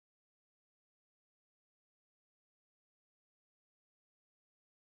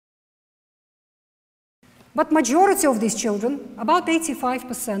But majority of these children, about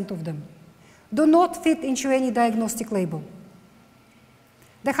 85% of them, do not fit into any diagnostic label.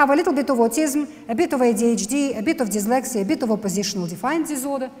 They have a little bit of autism, a bit of ADHD, a bit of dyslexia, a bit of oppositional defiant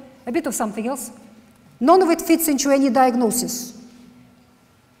disorder, a bit of something else. None of it fits into any diagnosis.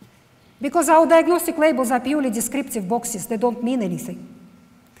 Because our diagnostic labels are purely descriptive boxes, they don't mean anything.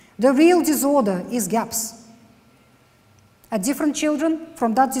 The real disorder is gaps. And different children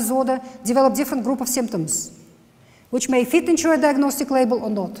from that disorder develop different group of symptoms, which may fit into a diagnostic label or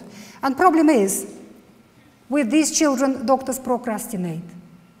not. And problem is, with these children, doctors procrastinate.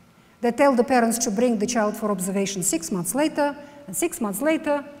 They tell the parents to bring the child for observation 6 months later, and 6 months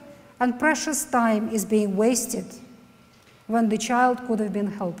later, and precious time is being wasted when the child could have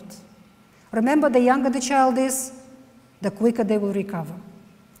been helped. Remember, the younger the child is, the quicker they will recover,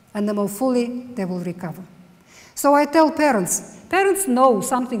 and the more fully they will recover. So I tell parents, parents know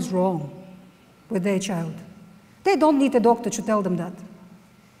something's wrong with their child. They don't need a doctor to tell them that.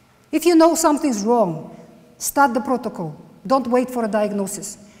 If you know something's wrong, start the protocol. Don't wait for a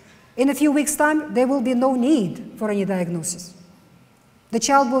diagnosis. In a few weeks' time, there will be no need for any diagnosis. The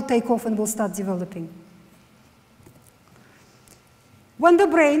child will take off and will start developing. When the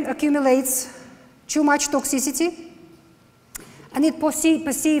brain accumulates too much toxicity, and it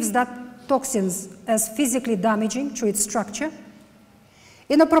perceives that toxins as physically damaging to its structure,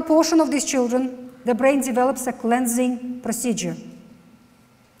 in a proportion of these children, the brain develops a cleansing procedure.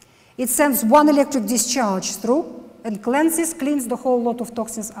 It sends one electric discharge through and cleans the whole lot of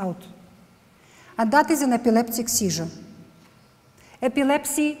toxins out. And that is an epileptic seizure.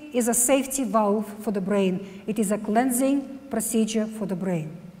 Epilepsy is a safety valve for the brain. It is a cleansing procedure for the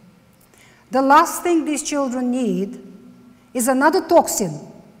brain. The last thing these children need is another toxin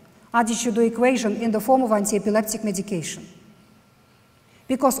added to the equation in the form of anti-epileptic medication.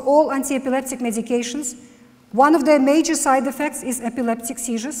 Because all anti-epileptic medications, one of their major side effects is epileptic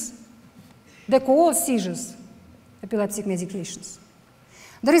seizures. They cause seizures, epileptic medications.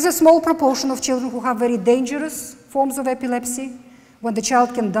 There is a small proportion of children who have very dangerous forms of epilepsy, when the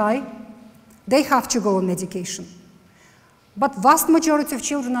child can die. They have to go on medication. But vast majority of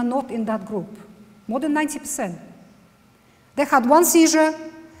children are not in that group, more than 90%. They had one seizure,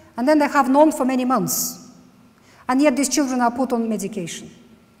 and then they have none for many months. And yet these children are put on medication.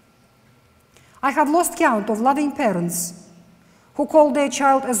 I have lost count of loving parents who call their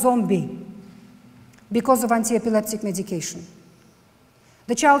child a zombie because of anti-epileptic medication.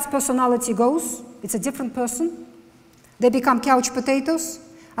 The child's personality goes, it's a different person. They become couch potatoes,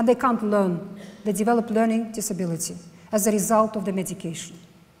 and they can't learn. They develop learning disability as a result of the medication.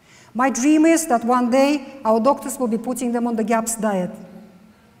 My dream is that one day our doctors will be putting them on the GAPS diet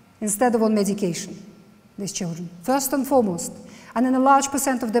instead of on medication, these children, first and foremost. And in a large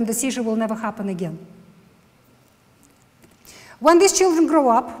percent of them, the seizure will never happen again. When these children grow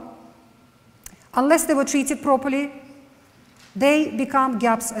up, unless they were treated properly, they become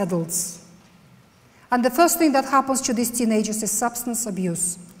GAPS adults. And the first thing that happens to these teenagers is substance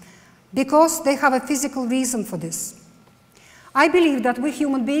abuse, because they have a physical reason for this. I believe that we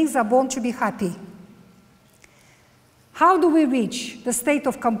human beings are born to be happy. How do we reach the state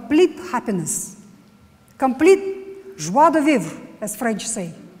of complete happiness? Complete joie de vivre, as French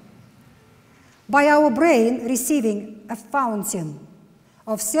say. By our brain receiving a fountain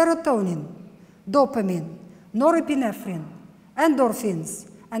of serotonin, dopamine, norepinephrine, endorphins,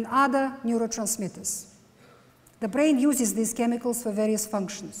 and other neurotransmitters. The brain uses these chemicals for various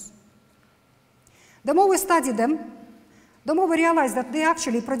functions. The more we study them, the more we realize that they're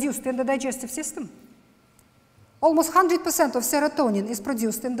actually produced in the digestive system. Almost 100% of serotonin is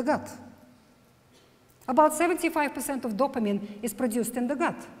produced in the gut. About 75% of dopamine is produced in the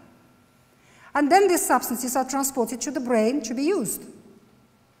gut. And then these substances are transported to the brain to be used.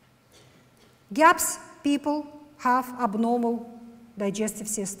 GAPS people have abnormal digestive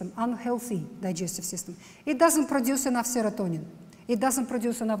system, unhealthy digestive system. It doesn't produce enough serotonin. It doesn't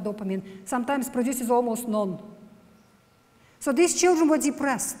produce enough dopamine. Sometimes produces almost none. So these children were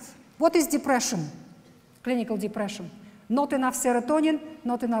depressed. What is depression? Clinical depression. Not enough serotonin,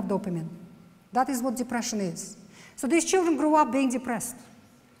 not enough dopamine. That is what depression is. So these children grew up being depressed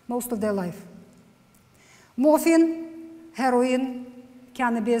most of their life. Morphine, heroin,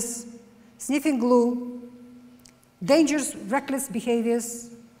 cannabis, sniffing glue, dangerous, reckless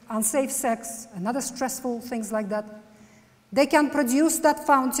behaviors, unsafe sex, and other stressful things like that. They can produce that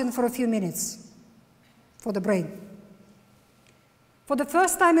fountain for a few minutes for the brain. For the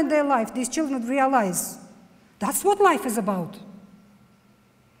first time in their life, these children realize that's what life is about.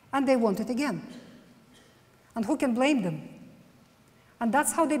 And they want it again. And who can blame them? And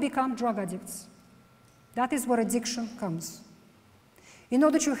that's how they become drug addicts. That is where addiction comes. In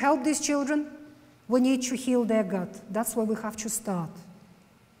order to help these children, we need to heal their gut. That's where we have to start.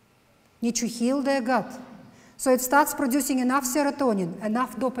 Need to heal their gut. So it starts producing enough serotonin,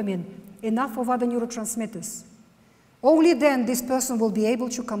 enough dopamine, enough of other neurotransmitters. Only then this person will be able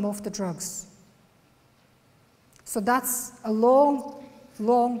to come off the drugs. So that's a long,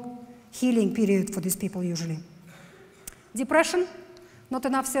 long healing period for these people usually. Depression, not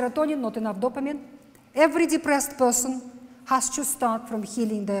enough serotonin, not enough dopamine. Every depressed person has to start from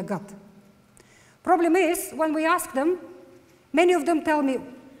healing their gut. Problem is, when we ask them, many of them tell me,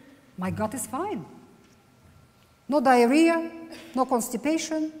 my gut is fine. No diarrhea, no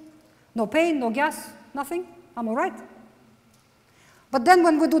constipation, no pain, no gas, nothing. I'm all right. But then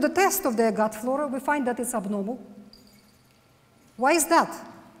when we do the test of their gut flora, we find that it's abnormal. Why is that?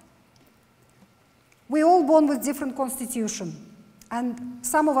 We're all born with different constitution. And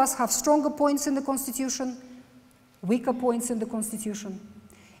some of us have stronger points in the constitution, weaker points in the constitution.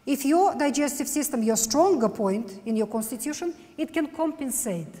 If your digestive system, your stronger point in your constitution, it can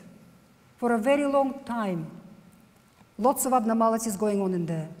compensate for a very long time. Lots of abnormalities going on in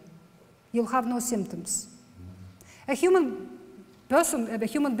there. You'll have no symptoms. A human person, a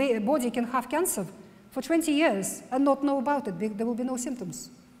human body can have cancer for 20 years and not know about it. There will be no symptoms.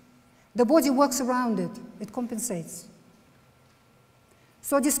 The body works around it. It compensates.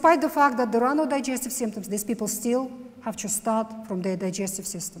 So despite the fact that there are no digestive symptoms, these people still have to start from their digestive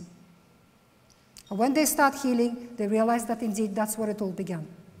system. And when they start healing, they realize that indeed that's where it all began.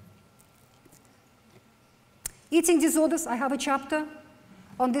 Eating disorders, I have a chapter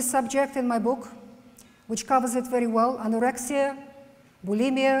on this subject in my book, which covers it very well. Anorexia,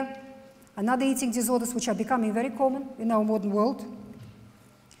 bulimia, and other eating disorders which are becoming very common in our modern world.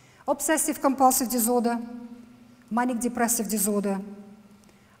 Obsessive-compulsive disorder, manic-depressive disorder,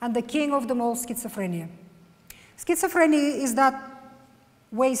 and the king of them all, schizophrenia. Schizophrenia is that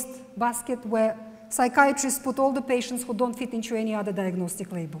waste basket where psychiatrists put all the patients who don't fit into any other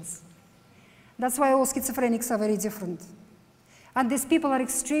diagnostic labels. That's why all schizophrenics are very different. And these people are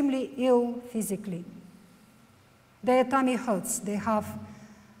extremely ill physically. Their tummy hurts, they have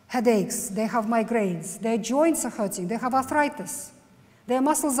headaches, they have migraines, their joints are hurting, they have arthritis, their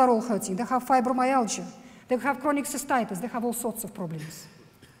muscles are all hurting, they have fibromyalgia, they have chronic cystitis, they have all sorts of problems,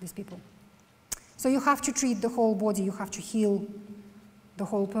 these people. So you have to treat the whole body, you have to heal the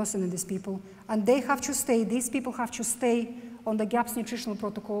whole person in these people, and they have to stay, these people have to stay on the GAPS nutritional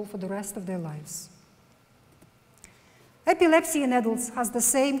protocol for the rest of their lives. Epilepsy in adults has the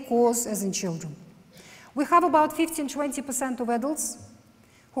same cause as in children. We have about 15–20% of adults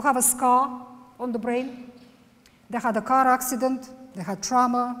who have a scar on the brain. They had a car accident, they had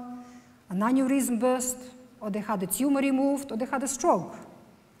trauma, an aneurysm burst, or they had a tumor removed, or they had a stroke.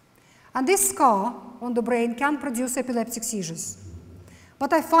 And this scar on the brain can produce epileptic seizures.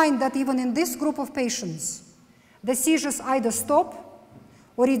 But I find that even in this group of patients, the seizures either stop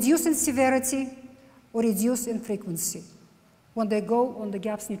or reduce in severity or reduce in frequency when they go on the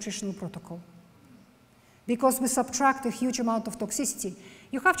GAPS nutritional protocol. Because we subtract a huge amount of toxicity.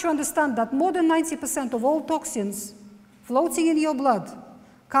 You have to understand that more than 90% of all toxins floating in your blood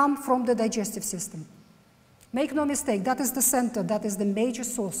come from the digestive system. Make no mistake, that is the center, that is the major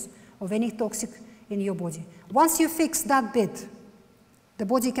source of any toxic in your body. Once you fix that bit, the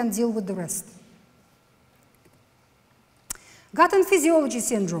body can deal with the rest. Gut and physiology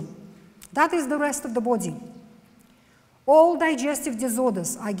syndrome, that is the rest of the body. All digestive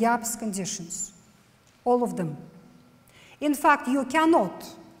disorders are GAPS conditions, all of them. In fact, you cannot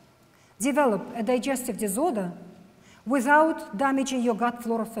develop a digestive disorder without damaging your gut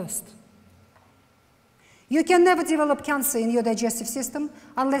flora first. You can never develop cancer in your digestive system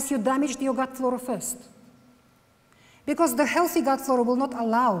unless you damage your gut flora first. Because the healthy gut flora will not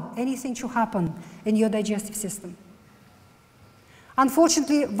allow anything to happen in your digestive system.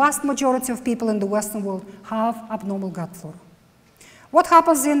 Unfortunately, vast majority of people in the Western world have abnormal gut flora. What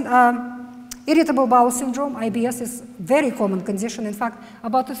happens in irritable bowel syndrome, IBS, is a very common condition. In fact,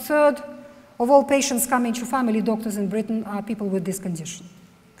 about a third of all patients coming to family doctors in Britain are people with this condition.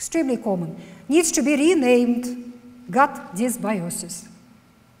 Extremely common. Needs to be renamed gut dysbiosis.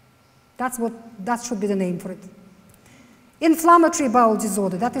 That should be the name for it. Inflammatory bowel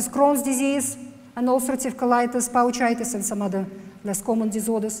disorder, that is Crohn's disease and ulcerative colitis, pouchitis, and some other less common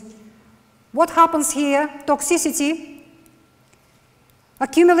disorders. What happens here? Toxicity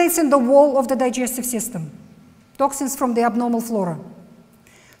accumulates in the wall of the digestive system. Toxins from the abnormal flora.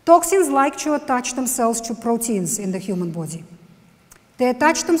 Toxins like to attach themselves to proteins in the human body. They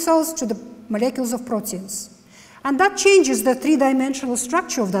attach themselves to the molecules of proteins. And that changes the three-dimensional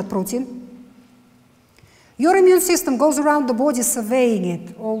structure of that protein. Your immune system goes around the body surveying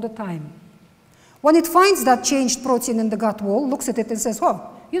it all the time. When it finds that changed protein in the gut wall, looks at it and says,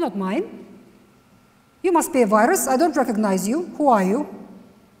 oh, you're not mine. You must be a virus. I don't recognize you. Who are you?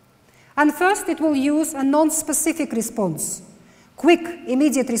 And first it will use a non-specific response, quick,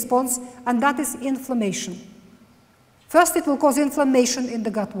 immediate response, and that is inflammation. First it will cause inflammation in the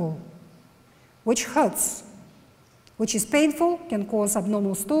gut wall, which hurts, which is painful, can cause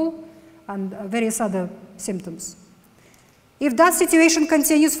abnormal stool, and various other symptoms. If that situation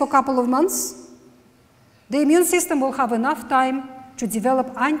continues for a couple of months, the immune system will have enough time to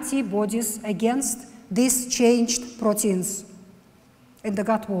develop antibodies against these changed proteins in the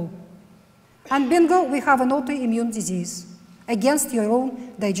gut wall. And bingo, we have an autoimmune disease against your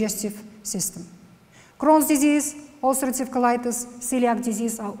own digestive system. Crohn's disease, ulcerative colitis, celiac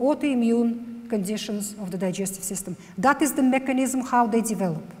disease are autoimmune conditions of the digestive system. That is the mechanism how they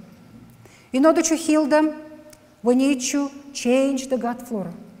develop. In order to heal them, we need to change the gut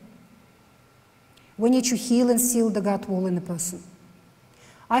flora. We need to heal and seal the gut wall in a person.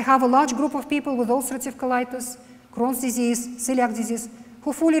 I have a large group of people with ulcerative colitis, Crohn's disease, celiac disease,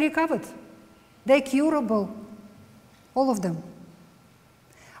 who fully recovered. They're curable, all of them.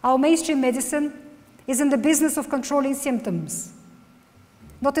 Our mainstream medicine is in the business of controlling symptoms,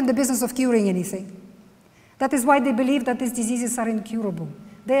 not in the business of curing anything. That is why they believe that these diseases are incurable.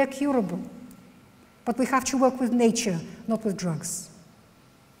 They are curable. But we have to work with nature, not with drugs.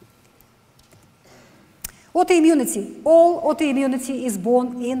 Autoimmunity. All autoimmunity is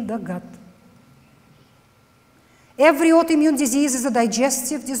born in the gut. Every autoimmune disease is a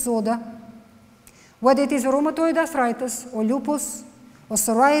digestive disorder, whether it is rheumatoid arthritis, or lupus, or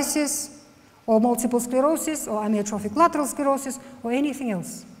psoriasis, or multiple sclerosis, or amyotrophic lateral sclerosis, or anything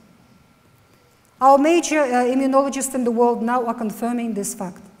else. Our major immunologists in the world now are confirming this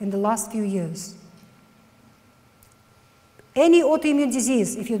fact in the last few years. Any autoimmune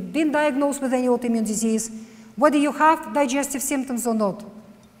disease, if you've been diagnosed with any autoimmune disease, whether you have digestive symptoms or not,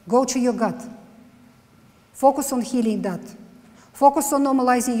 go to your gut. Focus on healing that. Focus on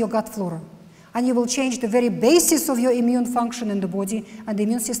normalizing your gut flora. And you will change the very basis of your immune function in the body, and the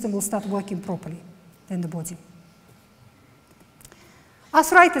immune system will start working properly in the body.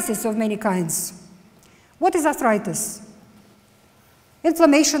 Arthritis is of many kinds. What is arthritis?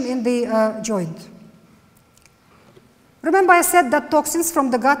 Inflammation in the joint. Remember I said that toxins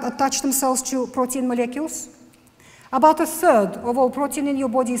from the gut attach themselves to protein molecules? About a third of all protein in your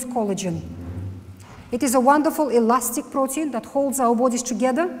body is collagen. It is a wonderful elastic protein that holds our bodies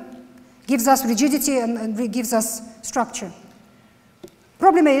together, gives us rigidity and gives us structure.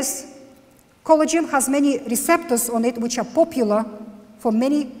 Problem is, collagen has many receptors on it which are popular for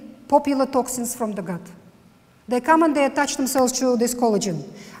many popular toxins from the gut. They come and they attach themselves to this collagen,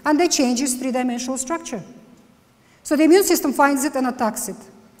 and they change its three-dimensional structure. So the immune system finds it and attacks it.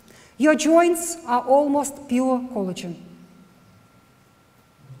 Your joints are almost pure collagen.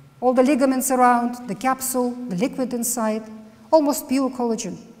 All the ligaments around, the capsule, the liquid inside, almost pure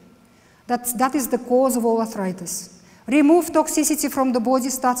collagen. That is the cause of all arthritis. Remove toxicity from the body,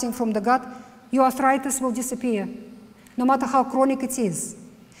 starting from the gut, your arthritis will disappear, no matter how chronic it is.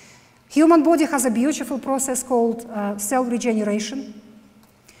 Human body has a beautiful process called cell regeneration,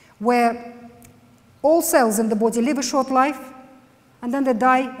 where all cells in the body live a short life, and then they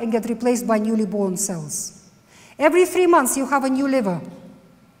die and get replaced by newly born cells. Every 3 months, you have a new liver.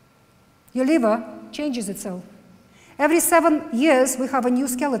 Your liver changes itself. Every 7 years, we have a new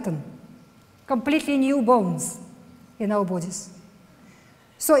skeleton, completely new bones in our bodies.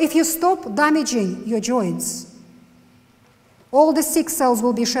 So if you stop damaging your joints, all the sick cells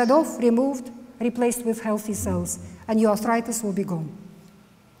will be shed off, removed, replaced with healthy cells, and your arthritis will be gone.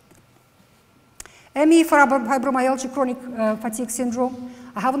 ME for fibromyalgia, chronic fatigue syndrome.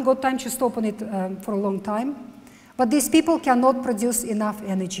 I haven't got time to stop on it for a long time, but these people cannot produce enough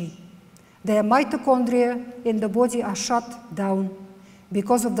energy. Their mitochondria in the body are shut down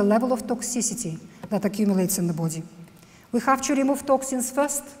because of the level of toxicity that accumulates in the body. We have to remove toxins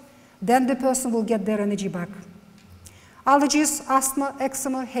first, then the person will get their energy back. Allergies, asthma,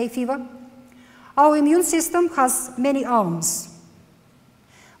 eczema, hay fever. Our immune system has many arms.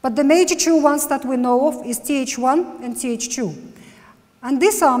 But the major two ones that we know of is Th1 and Th2. And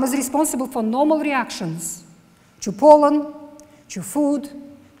this arm is responsible for normal reactions to pollen, to food,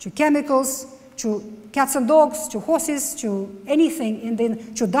 to chemicals, to cats and dogs, to horses, to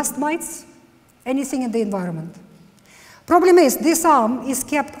anything, to dust mites, anything in the environment. Problem is, this arm is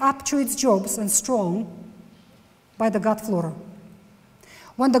kept up to its jobs and strong by the gut flora.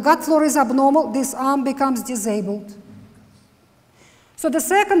 When the gut flora is abnormal, this arm becomes disabled. So the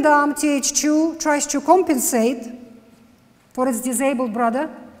second arm, Th2, tries to compensate for its disabled brother,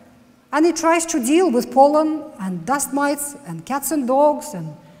 and it tries to deal with pollen and dust mites and cats and dogs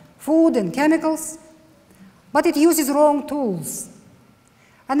and food and chemicals, but it uses wrong tools.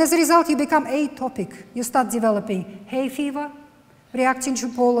 And as a result, you become atopic. You start developing hay fever, reacting to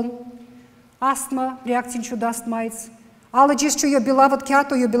pollen, asthma, reacting to dust mites, allergies to your beloved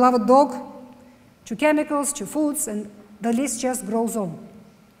cat or your beloved dog, to chemicals, to foods, and the list just grows on.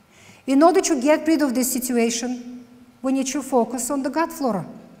 In order to get rid of this situation, we need to focus on the gut flora.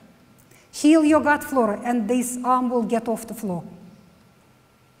 Heal your gut flora, and this arm will get off the floor.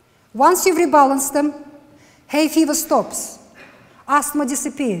 Once you've rebalanced them, hay fever stops, asthma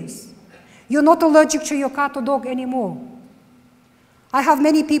disappears. You're not allergic to your cat or dog anymore. I have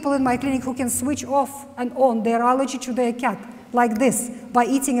many people in my clinic who can switch off and on their allergy to their cat like this by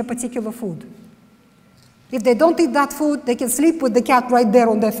eating a particular food. If they don't eat that food, they can sleep with the cat right there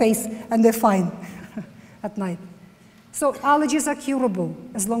on their face and they're fine at night. So allergies are curable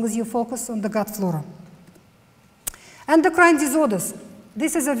as long as you focus on the gut flora. Endocrine disorders.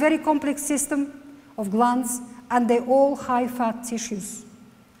 This is a very complex system of glands, and they're all high-fat tissues.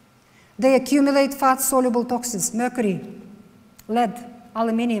 They accumulate fat-soluble toxins, mercury, lead,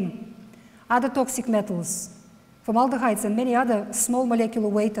 aluminium, other toxic metals, formaldehydes, and many other small molecular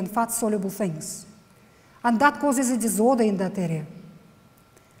weight and fat-soluble things. And that causes a disorder in that area.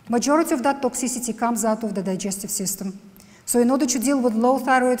 Majority of that toxicity comes out of the digestive system. So in order to deal with low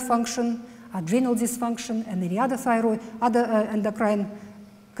thyroid function, adrenal dysfunction, and any other endocrine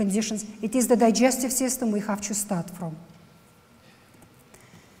conditions, it is the digestive system we have to start from.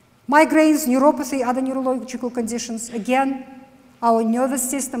 Migraines, neuropathy, other neurological conditions, again, our nervous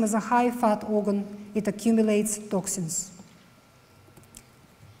system is a high-fat organ. It accumulates toxins.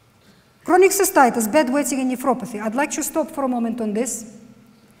 Chronic cystitis, bedwetting, and nephropathy. I'd like to stop for a moment on this.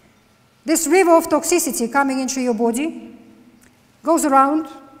 This river of toxicity coming into your body goes around,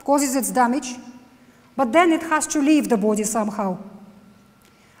 causes its damage, but then it has to leave the body somehow.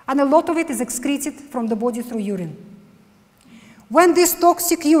 And a lot of it is excreted from the body through urine. When this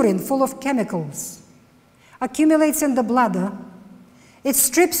toxic urine, full of chemicals, accumulates in the bladder, it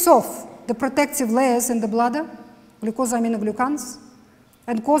strips off the protective layers in the bladder, glucosaminoglukans,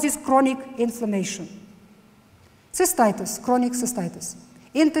 and causes chronic inflammation. Cystitis, chronic cystitis.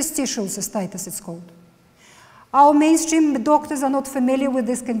 Interstitial cystitis, it's called. Our mainstream doctors are not familiar with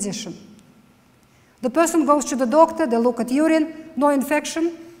this condition. The person goes to the doctor, they look at urine, no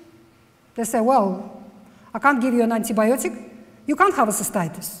infection. They say, well, I can't give you an antibiotic. You can't have a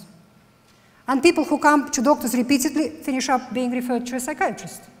cystitis. And people who come to doctors repeatedly finish up being referred to a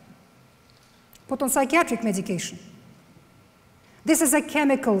psychiatrist, put on psychiatric medication. This is a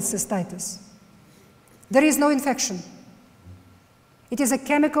chemical cystitis. There is no infection. It is a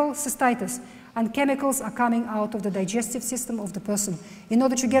chemical cystitis, and chemicals are coming out of the digestive system of the person. In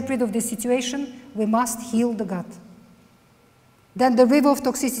order to get rid of this situation, we must heal the gut. Then the river of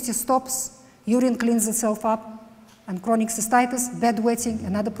toxicity stops, urine cleans itself up, and chronic cystitis, bedwetting,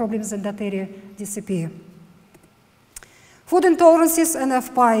 and other problems in that area disappear. Food intolerances and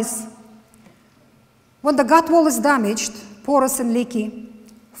FPIs. When the gut wall is damaged, porous and leaky,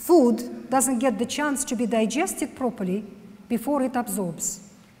 food doesn't get the chance to be digested properly before it absorbs.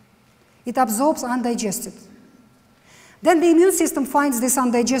 It absorbs undigested. Then the immune system finds this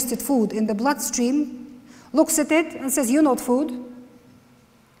undigested food in the bloodstream, looks at it and says, you're not food.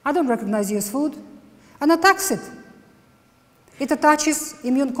 I don't recognize you as food, and attacks it. It attaches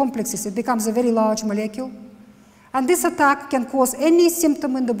immune complexes. It becomes a very large molecule. And this attack can cause any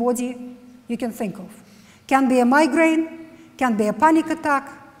symptom in the body you can think of. Can be a migraine, can be a panic attack,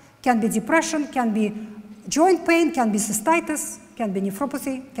 can be depression, can be joint pain, can be cystitis, can be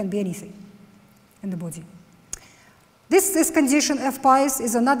nephropathy, can be anything in the body. This condition, FPIs,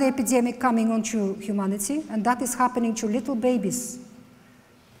 is another epidemic coming onto humanity, and that is happening to little babies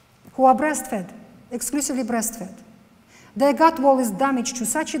who are breastfed, exclusively breastfed. Their gut wall is damaged to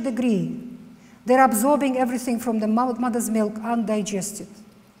such a degree, they're absorbing everything from the mother's milk undigested.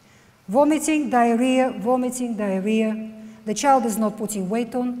 Vomiting, diarrhea, the child is not putting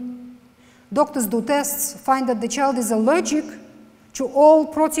weight on. Doctors do tests, find that the child is allergic to all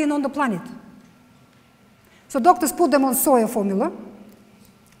protein on the planet. So doctors put them on soya formula,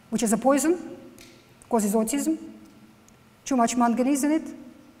 which is a poison, causes autism, too much manganese in it,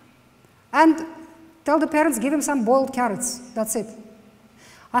 and tell the parents, give him some boiled carrots, that's it.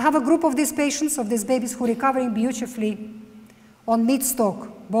 I have a group of these patients, of these babies, who are recovering beautifully on meat stock,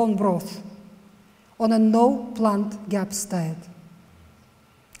 bone broth, on a no plant gaps diet.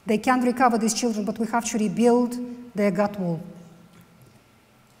 They can recover, these children, but we have to rebuild their gut wall.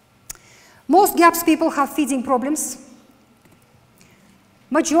 Most GAPS people have feeding problems.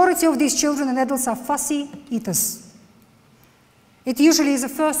 Majority of these children and adults are fussy eaters. It usually is a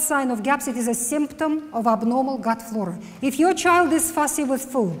first sign of GAPS. It is a symptom of abnormal gut flora. If your child is fussy with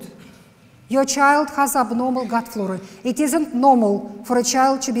food, your child has abnormal gut flora. It isn't normal for a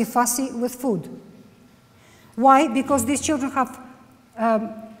child to be fussy with food. Why? Because these children have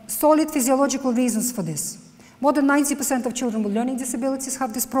solid physiological reasons for this. More than 90% of children with learning disabilities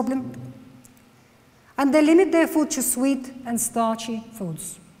have this problem. And they limit their food to sweet and starchy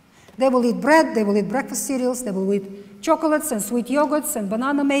foods. They will eat bread, they will eat breakfast cereals, they will eat chocolates and sweet yogurts and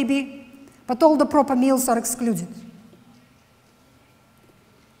banana maybe, but all the proper meals are excluded.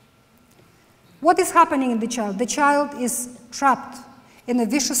 What is happening in the child? The child is trapped in a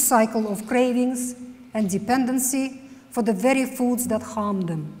vicious cycle of cravings and dependency for the very foods that harm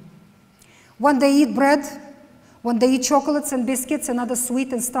them. When they eat bread, when they eat chocolates and biscuits and other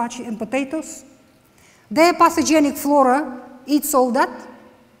sweet and starchy and potatoes, their pathogenic flora eats all that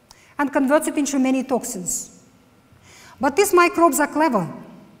and converts it into many toxins. But these microbes are clever.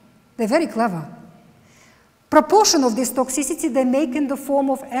 They're very clever. Proportion of this toxicity they make in the form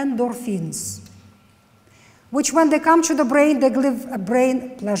of endorphins, which when they come to the brain, they give a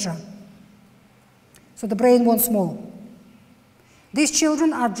brain pleasure. So the brain wants more. These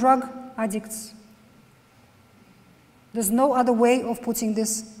children are drug addicts. There's no other way of putting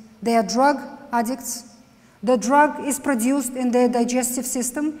this. They are drug addicts. The drug is produced in their digestive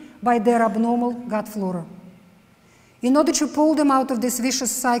system by their abnormal gut flora. In order to pull them out of this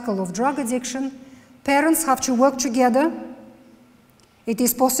vicious cycle of drug addiction, parents have to work together. It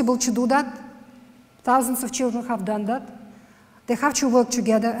is possible to do that. Thousands of children have done that. They have to work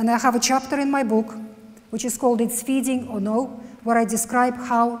together, and I have a chapter in my book which is called It's Feeding or No, where I describe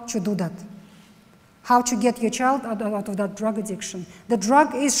how to do that. How to get your child out of that drug addiction. The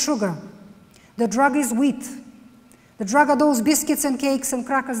drug is sugar. The drug is wheat. The drug are those biscuits and cakes and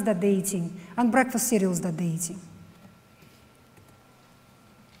crackers that they're eating, and breakfast cereals that they're eating.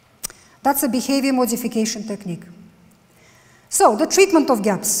 That's a behavior modification technique. So, the treatment of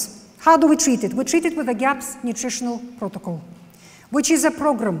GAPS. How do we treat it? We treat it with a GAPS nutritional protocol, which is a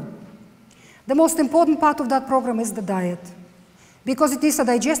program. The most important part of that program is the diet, because it is a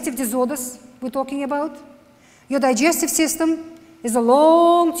digestive disorders we're talking about. Your digestive system is a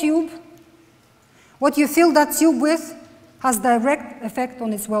long tube. What you fill that tube with has direct effect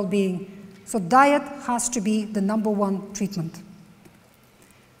on its well-being. So diet has to be the #1 treatment.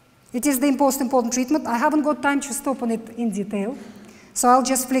 It is the most important treatment. I haven't got time to stop on it in detail, so I'll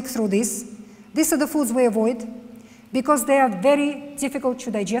just flick through this. These are the foods we avoid because they are very difficult to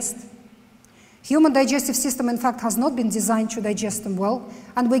digest. Human digestive system, in fact, has not been designed to digest them well,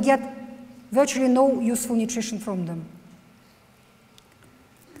 and we get virtually no useful nutrition from them.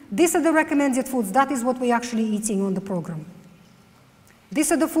 These are the recommended foods. That is what we're actually eating on the program.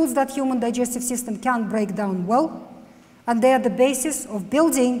 These are the foods that human digestive system can break down well, and they are the basis of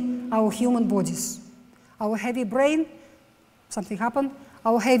building our human bodies. Our heavy brain, something happened,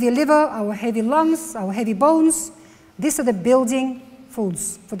 our heavy liver, our heavy lungs, our heavy bones. These are the building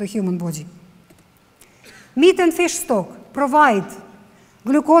foods for the human body. Meat and fish stock provide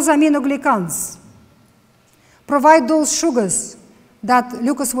glucosaminoglicands, provide those sugars that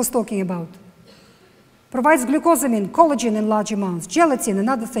Lucas was talking about, provides glucosamine, collagen in large amounts, gelatin and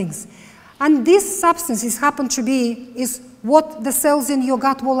other things. And these substances happen to be is what the cells in your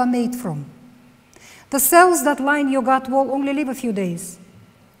gut wall are made from. The cells that line your gut wall only live a few days.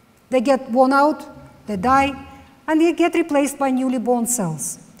 They get worn out, they die, and they get replaced by newly born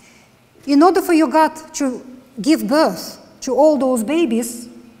cells. In order for your gut to give birth to all those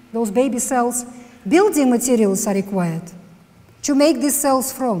baby cells, building materials are required to make these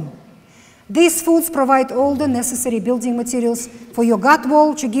cells from. These foods provide all the necessary building materials for your gut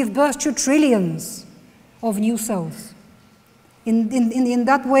wall to give birth to trillions of new cells. In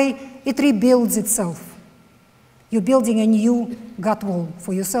that way, it rebuilds itself. You're building a new gut wall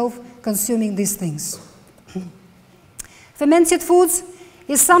for yourself, consuming these things. Fermented foods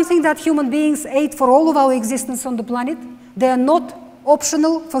is something that human beings ate for all of our existence on the planet. They are not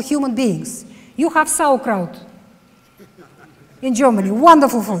optional for human beings. You have sauerkraut in Germany,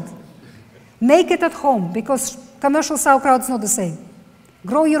 wonderful food. Make it at home, because commercial sauerkraut is not the same.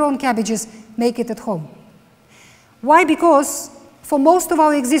 Grow your own cabbages, make it at home. Why? Because for most of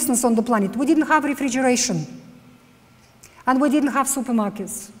our existence on the planet, we didn't have refrigeration. And we didn't have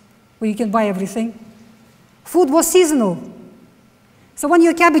supermarkets where you can buy everything. Food was seasonal. So when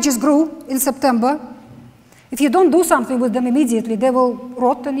your cabbages grew in September, if you don't do something with them immediately, they will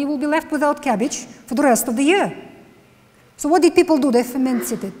rot and you will be left without cabbage for the rest of the year. So what did people do? They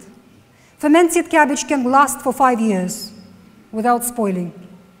fermented it. Fermented cabbage can last for 5 years without spoiling.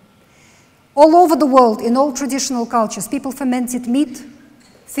 All over the world, in all traditional cultures, people fermented meat,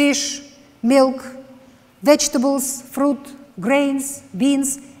 fish, milk, vegetables, fruit, grains,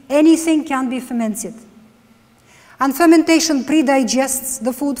 beans, anything can be fermented. And fermentation pre-digests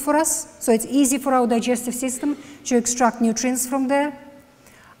the food for us, so it's easy for our digestive system to extract nutrients from there.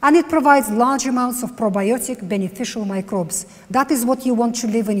 And it provides large amounts of probiotic, beneficial microbes. That is what you want to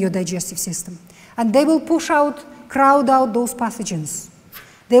live in your digestive system. And they will crowd out those pathogens.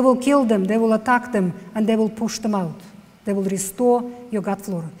 They will kill them, they will attack them, and they will push them out. They will restore your gut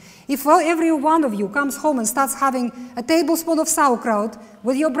flora. If every one of you comes home and starts having a tablespoon of sauerkraut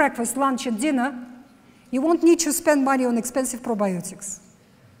with your breakfast, lunch, and dinner, you won't need to spend money on expensive probiotics.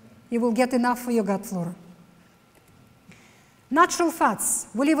 You will get enough for your gut flora. Natural fats.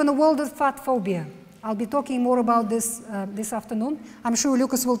 We live in a world of fat phobia. I'll be talking more about this this afternoon. I'm sure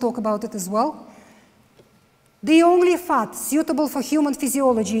Lucas will talk about it as well. The only fat suitable for human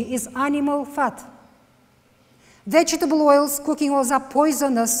physiology is animal fat. Vegetable oils, cooking oils are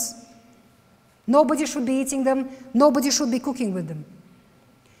poisonous. Nobody should be eating them. Nobody should be cooking with them.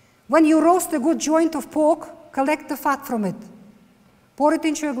 When you roast a good joint of pork, collect the fat from it. Pour it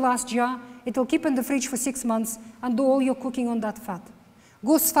into a glass jar. It will keep in the fridge for 6 months and do all your cooking on that fat.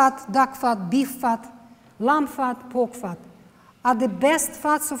 Goose fat, duck fat, beef fat, lamb fat, pork fat are the best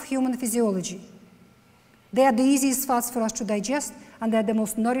fats of human physiology. They are the easiest fats for us to digest, and they are the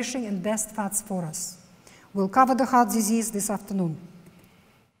most nourishing and best fats for us. We'll cover the heart disease this afternoon.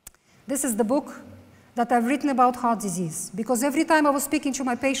 This is the book that I've written about heart disease, because every time I was speaking to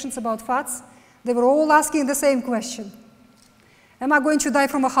my patients about fats, they were all asking the same question. Am I going to die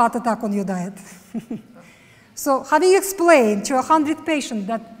from a heart attack on your diet? So having explained to 100 patients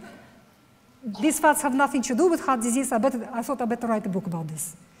that these fats have nothing to do with heart disease, I thought I better write a book about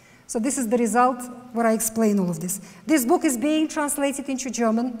this. So this is the result where I explain all of this. This book is being translated into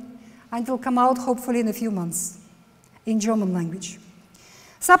German and will come out hopefully in a few months in German language.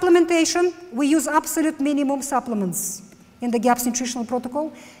 Supplementation, we use absolute minimum supplements in the GAPS nutritional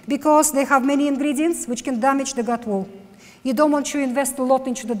protocol because they have many ingredients which can damage the gut wall. You don't want to invest a lot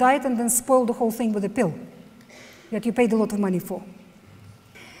into the diet and then spoil the whole thing with a pill that you paid a lot of money for.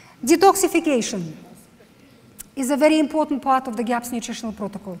 Detoxification is a very important part of the GAPS nutritional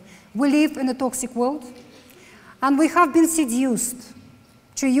protocol. We live in a toxic world, and we have been seduced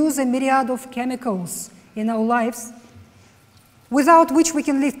to use a myriad of chemicals in our lives without which we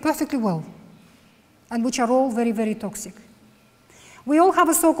can live perfectly well, and which are all very, very toxic. We all have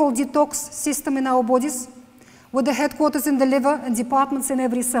a so-called detox system in our bodies, with the headquarters in the liver and departments in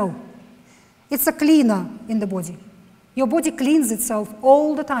every cell. It's a cleaner in the body. Your body cleans itself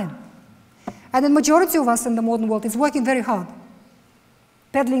all the time. And the majority of us in the modern world is working very hard,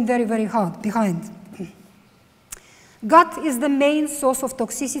 pedaling very, very hard behind. Gut is the main source of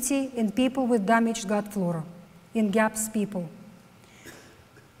toxicity in people with damaged gut flora, in GAPS people.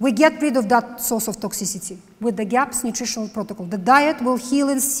 We get rid of that source of toxicity with the GAPS nutritional protocol. The diet will heal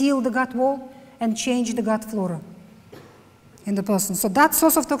and seal the gut wall and change the gut flora in the person. So that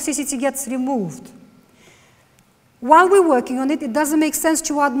source of toxicity gets removed. While we're working on it, it doesn't make sense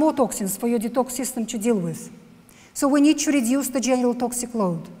to add more toxins for your detox system to deal with. So we need to reduce the general toxic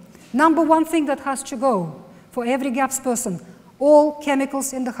load. Number one thing that has to go for every GAPS person, all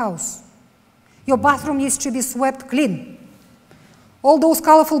chemicals in the house. Your bathroom needs to be swept clean. All those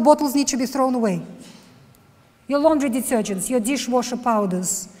colorful bottles need to be thrown away. Your laundry detergents, your dishwasher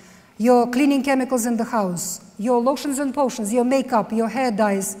powders, your cleaning chemicals in the house, your lotions and potions, your makeup, your hair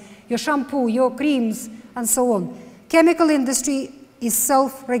dyes, your shampoo, your creams, and so on. Chemical industry is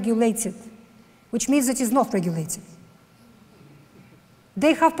self-regulated, which means it is not regulated.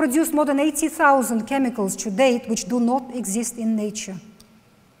 They have produced more than 80,000 chemicals to date which do not exist in nature.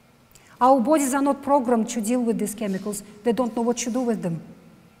 Our bodies are not programmed to deal with these chemicals. They don't know what to do with them.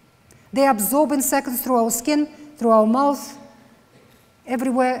 They absorb in seconds through our skin, through our mouth,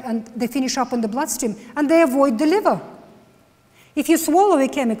 everywhere, and they finish up in the bloodstream, and they avoid the liver. If you swallow a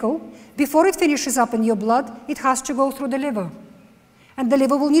chemical, before it finishes up in your blood, it has to go through the liver, and the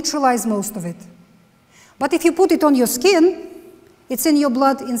liver will neutralize most of it. But if you put it on your skin, it's in your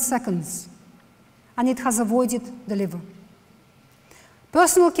blood in seconds, and it has avoided the liver.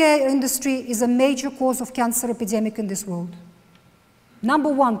 Personal care industry is a major cause of cancer epidemic in this world. Number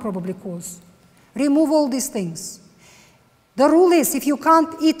one probably cause. Remove all these things. The rule is, if you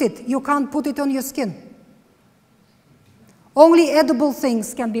can't eat it, you can't put it on your skin. Only edible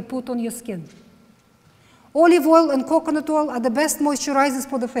things can be put on your skin. Olive oil and coconut oil are the best moisturizers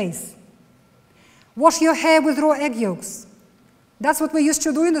for the face. Wash your hair with raw egg yolks. That's what we used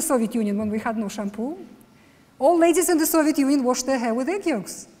to do in the Soviet Union when we had no shampoo. All ladies in the Soviet Union washed their hair with egg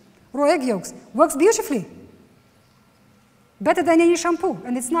yolks, raw egg yolks. Works beautifully. Better than any shampoo,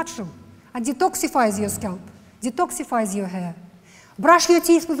 and it's natural. And detoxifies your scalp, detoxifies your hair. Brush your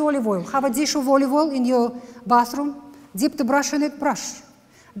teeth with olive oil. Have a dish of olive oil in your bathroom. Dip the brush in it, brush.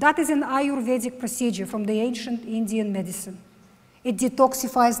 That is an Ayurvedic procedure from the ancient Indian medicine. It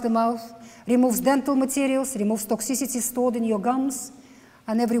detoxifies the mouth, removes dental materials, removes toxicity stored in your gums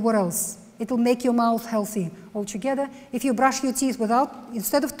and everywhere else. It will make your mouth healthy altogether if you brush your teeth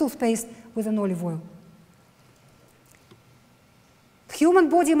instead of toothpaste, with an olive oil. The human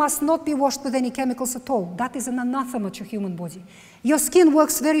body must not be washed with any chemicals at all. That is an anathema to human body. Your skin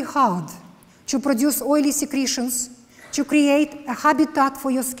works very hard to produce oily secretions, to create a habitat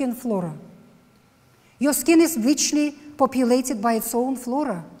for your skin flora. Your skin is richly populated by its own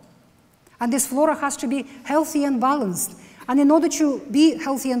flora. And this flora has to be healthy and balanced. And in order to be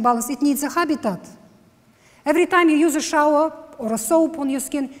healthy and balanced, it needs a habitat. Every time you use a shower or a soap on your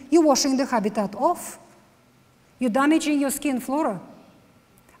skin, you're washing the habitat off. You're damaging your skin flora.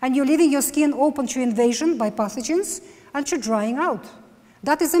 And you're leaving your skin open to invasion by pathogens and to drying out.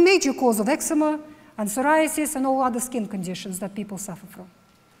 That is a major cause of eczema and psoriasis and all other skin conditions that people suffer from.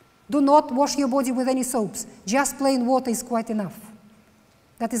 Do not wash your body with any soaps. Just plain water is quite enough.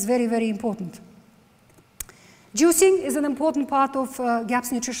 That is very, very important. Juicing is an important part of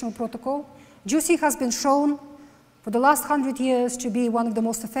GAP's nutritional protocol. Juicing has been shown for the last 100 years to be one of the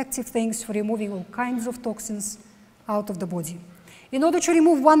most effective things for removing all kinds of toxins out of the body. In order to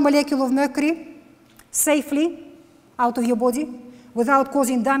remove 1 molecule of mercury safely out of your body without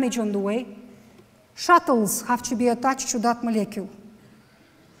causing damage on the way, shuttles have to be attached to that molecule.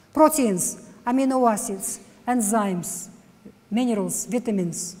 Proteins, amino acids, enzymes, minerals,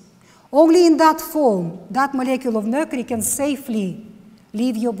 vitamins. Only in that form, that molecule of mercury can safely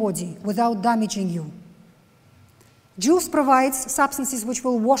leave your body without damaging you. Juice provides substances which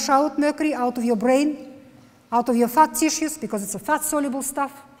will wash out mercury out of your brain, out of your fat tissues, because it's a fat-soluble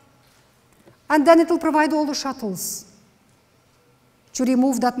stuff. And then it will provide all the shuttles to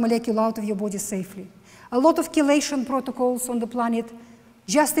remove that molecule out of your body safely. A lot of chelation protocols on the planet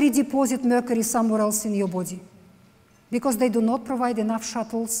just redeposit mercury somewhere else in your body because they do not provide enough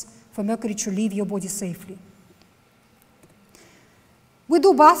shuttles for mercury to leave your body safely. We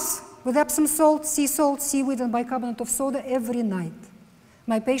do baths with Epsom salt, sea salt, seaweed, and bicarbonate of soda every night.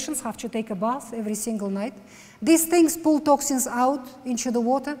 My patients have to take a bath every single night. These things pull toxins out into the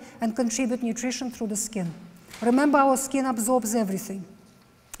water and contribute nutrition through the skin. Remember, our skin absorbs everything.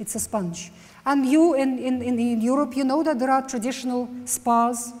 It's a sponge. And you, in Europe, you know that there are traditional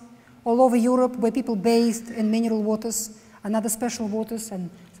spas all over Europe where people bathe in mineral waters and other special waters and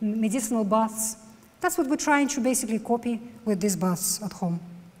medicinal baths. That's what we're trying to basically copy with these baths at home.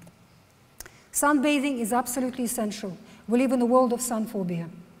 Sunbathing is absolutely essential. We live in a world of sun phobia.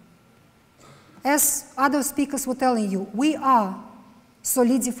 As other speakers were telling you, we are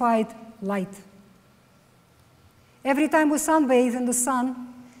solidified light. Every time we sunbathe in the sun,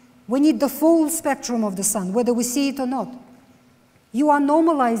 we need the full spectrum of the sun, whether we see it or not. You are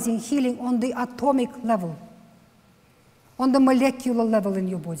normalizing healing on the atomic level, on the molecular level in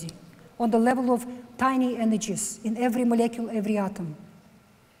your body, on the level of tiny energies in every molecule, every atom.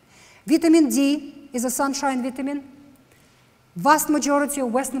 Vitamin D is a sunshine vitamin. Vast majority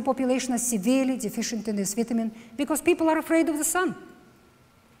of Western population are severely deficient in this vitamin because people are afraid of the sun.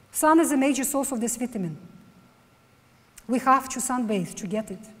 Sun is a major source of this vitamin. We have to sunbathe to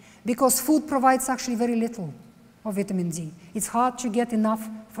get it because food provides actually very little of vitamin D. It's hard to get enough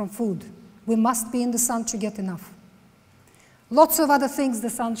from food. We must be in the sun to get enough. Lots of other things the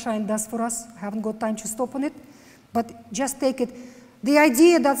sunshine does for us. I haven't got time to stop on it, but just take it. The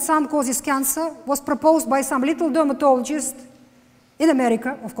idea that sun causes cancer was proposed by some little dermatologist in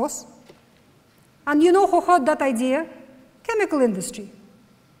America, of course. And you know who heard that idea? Chemical industry.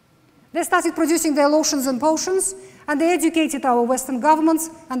 They started producing their lotions and potions, and they educated our Western governments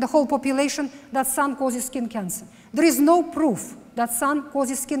and the whole population that sun causes skin cancer. There is no proof that sun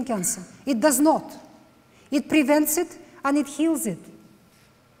causes skin cancer. It does not. It prevents it and it heals it.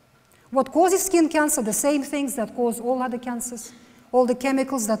 What causes skin cancer? The same things that cause all other cancers, all the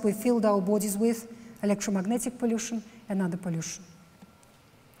chemicals that we filled our bodies with, electromagnetic pollution and other pollution.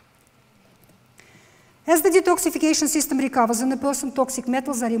 As the detoxification system recovers in a person, toxic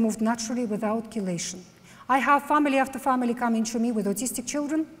metals are removed naturally without chelation. I have family after family coming to me with autistic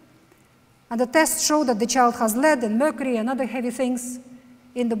children, and the tests show that the child has lead and mercury and other heavy things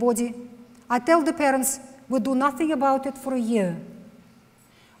in the body. I tell the parents, we'll do nothing about it for a year.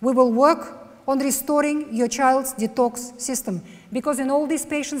 We will work on restoring your child's detox system. Because in all these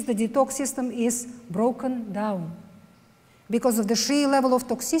patients, the detox system is broken down. Because of the sheer level of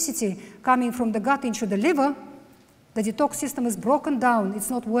toxicity coming from the gut into the liver, the detox system is broken down, it's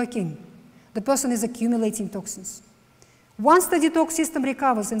not working. The person is accumulating toxins. Once the detox system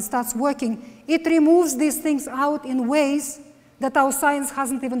recovers and starts working, it removes these things out in ways that our science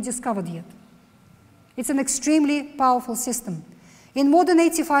hasn't even discovered yet. It's an extremely powerful system. In more than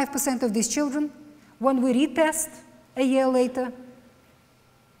 85% of these children, when we retest a year later,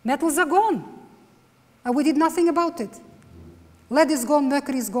 metals are gone, and we did nothing about it. Lead is gone,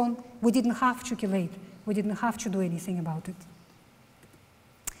 mercury is gone. We didn't have to chelate. We didn't have to do anything about it.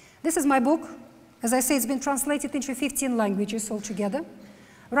 This is my book. As I say, it's been translated into 15 languages altogether.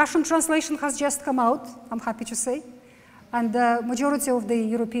 Russian translation has just come out, I'm happy to say, and the majority of the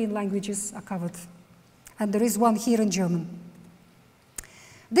European languages are covered. And there is one here in German.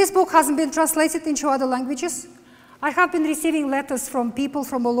 This book hasn't been translated into other languages. I have been receiving letters from people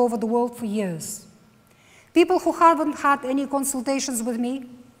from all over the world for years. People who haven't had any consultations with me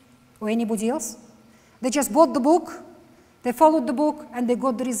or anybody else. They just bought the book, they followed the book, and they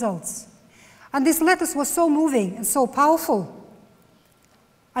got the results. And these letters were so moving and so powerful,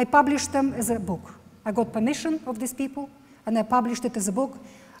 I published them as a book. I got permission of these people, and I published it as a book.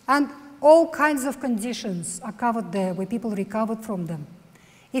 And all kinds of conditions are covered there where people recovered from them.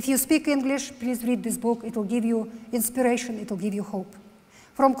 If you speak English, please read this book. It will give you inspiration, it will give you hope.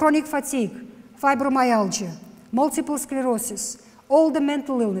 From chronic fatigue, fibromyalgia, multiple sclerosis, all the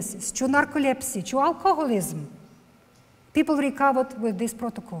mental illnesses, to narcolepsy, to alcoholism, people recovered with this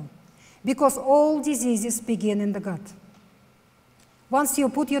protocol. Because all diseases begin in the gut. Once you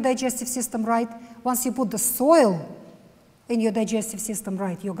put your digestive system right, once you put the soil in your digestive system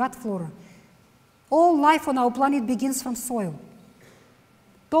right, your gut flora, all life on our planet begins from soil.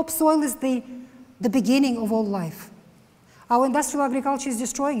 Topsoil is the beginning of all life. Our industrial agriculture is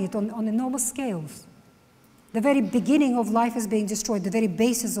destroying it on enormous scales. The very beginning of life is being destroyed, the very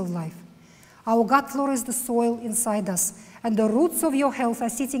basis of life. Our gut flora is the soil inside us, and the roots of your health are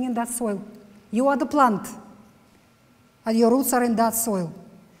sitting in that soil. You are the plant, and your roots are in that soil.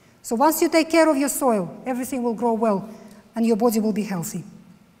 So once you take care of your soil, everything will grow well, and your body will be healthy.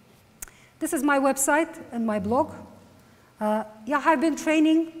 This is my website and my blog. I've been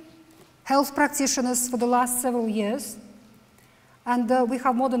training health practitioners for the last several years, and we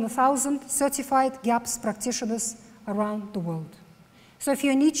have more than 1,000 certified GAPS practitioners around the world. So if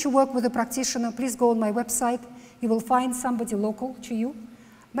you need to work with a practitioner, please go on my website. You will find somebody local to you.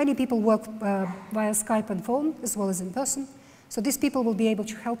 Many people work via Skype and phone, as well as in person. So these people will be able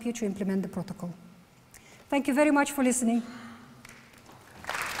to help you to implement the protocol. Thank you very much for listening.